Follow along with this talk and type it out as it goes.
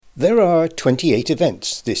There are 28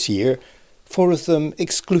 events this year, 4 of them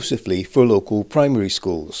exclusively for local primary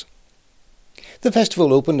schools. The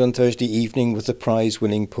festival opened on Thursday evening with the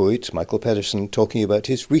prize-winning poet Michael Pedersen talking about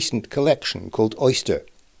his recent collection called Oyster.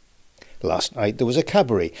 Last night there was a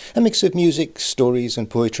cabaret, a mix of music, stories and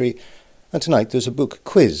poetry, and tonight there's a book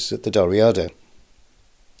quiz at the Doriada.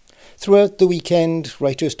 Throughout the weekend,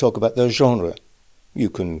 writers talk about their genre.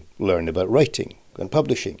 You can learn about writing and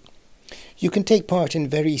publishing. You can take part in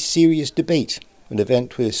very serious debate. An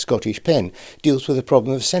event with Scottish Pen deals with the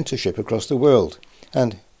problem of censorship across the world.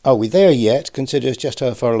 And Are We There Yet considers just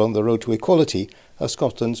how far along the road to equality are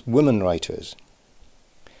Scotland's women writers.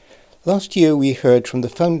 Last year we heard from the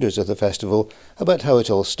founders of the festival about how it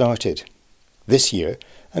all started. This year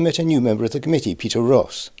I met a new member of the committee, Peter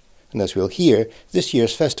Ross, and as we'll hear, this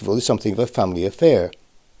year's festival is something of a family affair.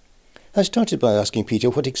 I started by asking Peter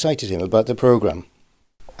what excited him about the programme.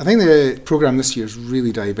 I think the programme this year is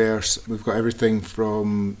really diverse. We've got everything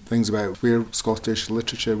from things about where Scottish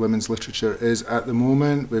literature, women's literature is at the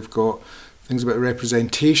moment. We've got things about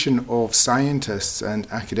representation of scientists and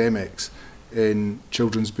academics in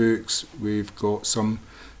children's books. We've got some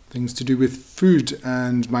things to do with food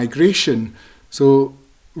and migration. So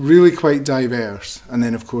really quite diverse. And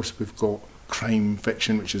then of course we've got crime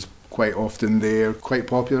fiction, which is quite often there, quite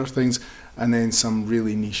popular things, and then some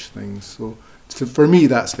really niche things. So for me,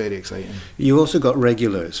 that's very exciting. You also got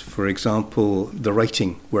regulars, for example, the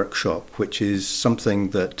writing workshop, which is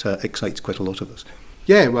something that excites quite a lot of us.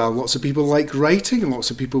 Yeah, well, lots of people like writing and lots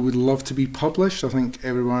of people would love to be published. I think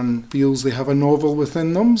everyone feels they have a novel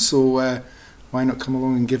within them, so why not come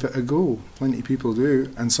along and give it a go? Plenty of people do,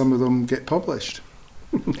 and some of them get published.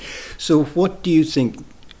 So what do you think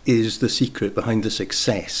is the secret behind the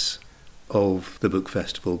success of the book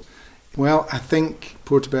festival? Well, I think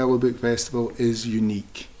Portobello Book Festival is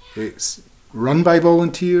unique. It's run by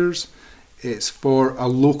volunteers, it's for a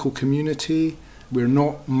local community. We're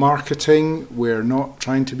not marketing, we're not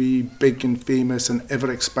trying to be big and famous and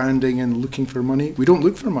ever expanding and looking for money. We don't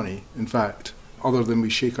look for money, in fact, other than we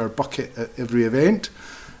shake our bucket at every event.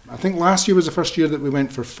 I think last year was the first year that we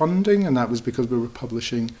went for funding, and that was because we were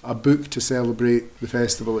publishing a book to celebrate the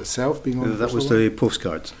festival itself being on. That was the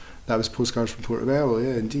postcards? That was postcards from Portobello,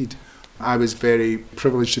 yeah, indeed. I was very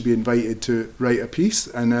privileged to be invited to write a piece,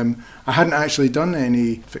 and I hadn't actually done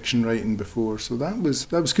any fiction writing before, so that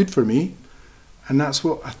was good for me. And that's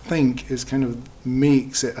what I think is kind of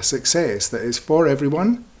makes it a success, that it's for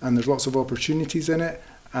everyone and there's lots of opportunities in it,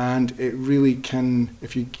 and it really can,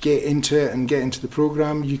 if you get into it and get into the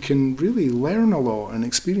programme, you can really learn a lot and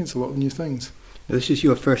experience a lot of new things. This is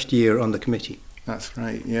your first year on the committee. That's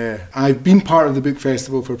right, yeah. I've been part of the book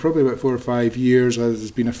festival for probably about 4 or 5 years. There's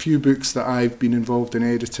been a few books that I've been involved in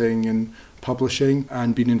editing and publishing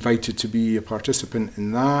and been invited to be a participant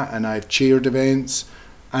in that, and I've chaired events.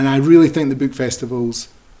 And I really think the book festival's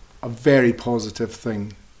a very positive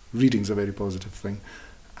thing. Reading's a very positive thing.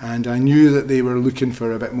 And I knew that they were looking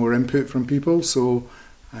for a bit more input from people, so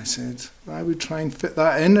I said I would try and fit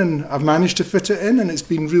that in, and I've managed to fit it in, and it's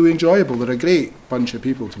been really enjoyable. They're a great bunch of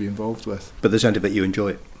people to be involved with. But the sound of it, you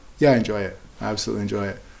enjoy it? Yeah, I enjoy it. I absolutely enjoy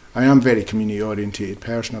it. I mean, I'm a very community-orientated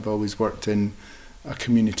person. I've always worked in a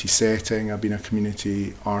community setting. I've been a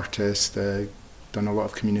community artist, done a lot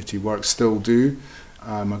of community work, still do.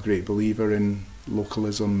 I'm a great believer in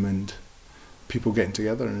localism and people getting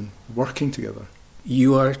together and working together.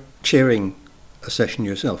 You are chairing a session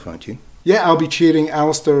yourself, aren't you? Yeah, I'll be chairing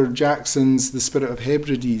Alistair Jackson's The Spirit of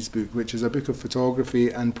Hebrides book, which is a book of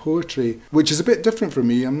photography and poetry, which is a bit different for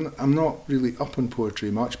me. I'm not really up on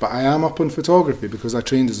poetry much, but I am up on photography because I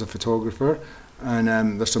trained as a photographer, and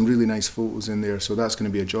there's some really nice photos in there, so that's going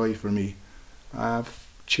to be a joy for me. I've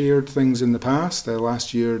chaired things in the past.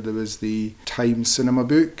 Last year there was the Times Cinema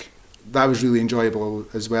book. That was really enjoyable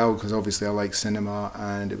as well because obviously I like cinema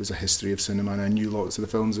and it was a history of cinema and I knew lots of the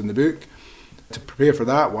films in the book. To prepare for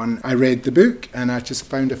that one, I read the book and I just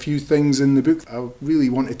found a few things in the book I really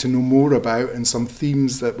wanted to know more about and some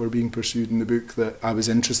themes that were being pursued in the book that I was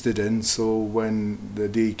interested in. So when the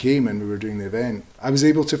day came and we were doing the event, I was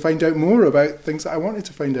able to find out more about things that I wanted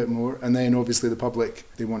to find out more. And then obviously the public,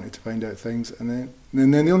 they wanted to find out things. And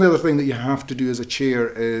then the only other thing that you have to do as a chair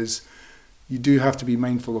is you do have to be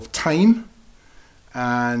mindful of time.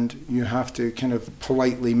 And you have to kind of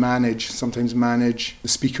politely sometimes manage the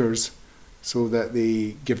speakers so that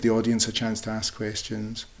they give the audience a chance to ask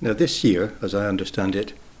questions. Now this year, as I understand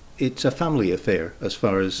it, it's a family affair as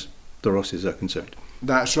far as the Rosses are concerned.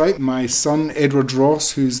 That's right. My son, Edward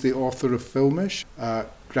Ross, who's the author of Filmish, a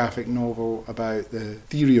graphic novel about the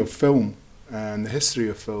theory of film and the history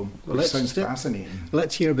of film, which sounds fascinating.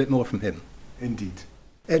 Let's hear a bit more from him. Indeed.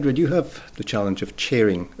 Edward, you have the challenge of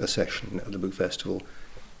chairing a session at the Book Festival.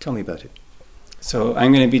 Tell me about it. So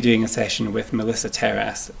I'm going to be doing a session with Melissa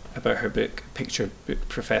Terras about her book, Picture Book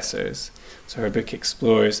Professors. So her book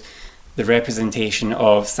explores the representation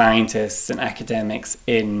of scientists and academics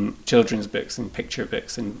in children's books and picture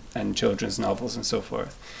books and children's novels and so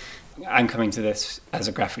forth. I'm coming to this as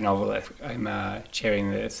a graphic novelist. I'm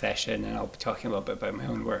chairing the session, and I'll be talking a little bit about my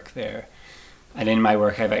own work there. And in my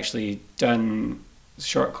work, I've actually done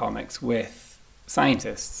short comics with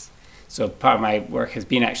scientists. So part of my work has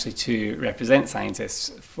been actually to represent scientists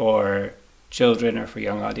for children or for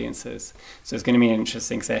young audiences. So it's going to be an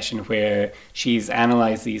interesting session where she's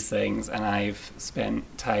analysed these things and I've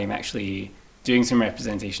spent time actually doing some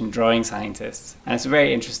representation, drawing scientists. And it's a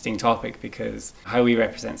very interesting topic because how we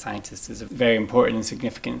represent scientists is a very important and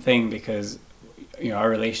significant thing because our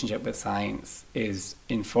relationship with science is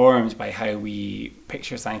informed by how we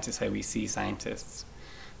picture scientists, how we see scientists.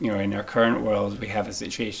 In our current world, we have a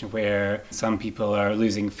situation where some people are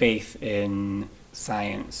losing faith in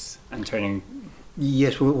science and turning...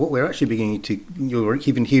 Yes, well, what we're actually beginning to... You're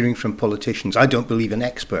even hearing from politicians, I don't believe in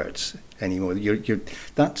experts anymore.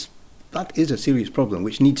 That is a serious problem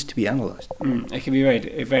which needs to be analysed. It can be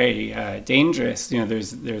very, very dangerous.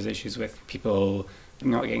 There's issues with people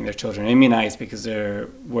not getting their children immunised because they're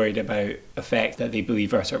worried about effects that they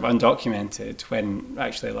believe are sort of undocumented when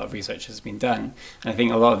actually a lot of research has been done. And I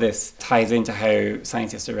think a lot of this ties into how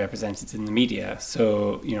scientists are represented in the media.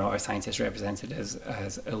 So, are scientists represented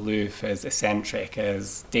as aloof, as eccentric,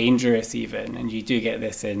 as dangerous even? And you do get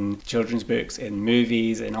this in children's books, in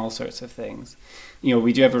movies, in all sorts of things.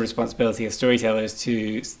 We do have a responsibility as storytellers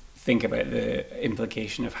to think about the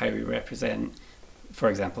implication of how we represent, for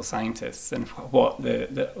example, scientists and what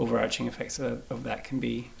the overarching effects of that can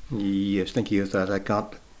be. Yes, thinking of that,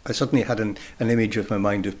 I suddenly had an image of my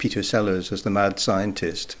mind of Peter Sellers as the mad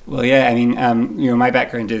scientist. Well, yeah, I mean, my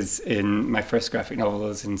background is in my first graphic novel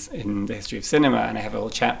is in the history of cinema, and I have a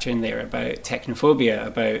whole chapter in there about technophobia,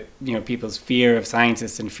 about people's fear of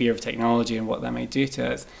scientists and fear of technology and what that might do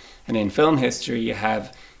to us. And in film history, you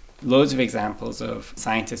have loads of examples of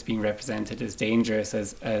scientists being represented as dangerous,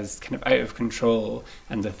 as kind of out of control,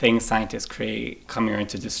 and the things scientists create coming around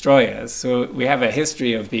to destroy us. So we have a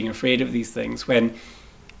history of being afraid of these things. When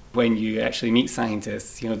you actually meet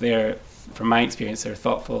scientists, they're, from my experience, they're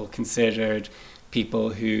thoughtful, considered people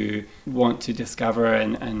who want to discover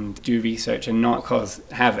and do research and not cause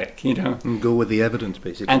havoc, And go with the evidence,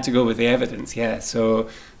 basically. And to go with the evidence, yeah. So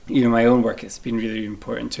my own work, it's been really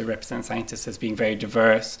important to represent scientists as being very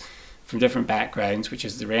diverse from different backgrounds, which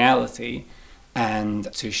is the reality,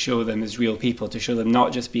 and to show them as real people, to show them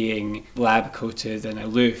not just being lab-coated and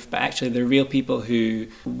aloof, but actually they're real people who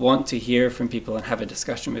want to hear from people and have a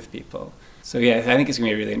discussion with people. So yeah, I think it's going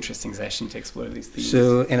to be a really interesting session to explore these themes.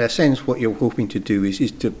 So in a sense, what you're hoping to do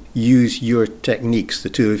is to use your techniques, the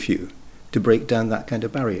two of you, to break down that kind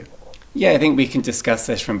of barrier. Yeah, I think we can discuss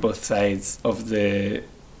this from both sides of the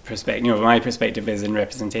perspective. My perspective is in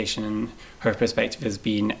representation, and her perspective has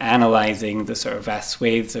been analysing the sort of vast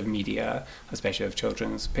swathes of media, especially of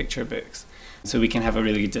children's picture books. So we can have a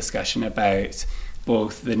really good discussion about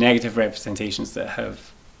both the negative representations that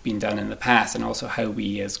have been done in the past and also how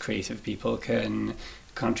we as creative people can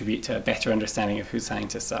contribute to a better understanding of who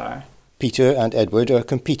scientists are. Peter and Edward are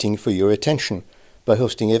competing for your attention by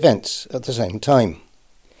hosting events at the same time.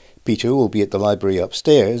 Peter will be at the library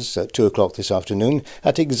upstairs at 2 o'clock this afternoon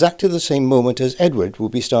at exactly the same moment as Edward will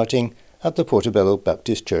be starting at the Portobello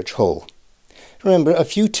Baptist Church Hall. Remember, a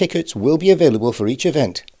few tickets will be available for each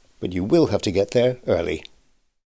event, but you will have to get there early.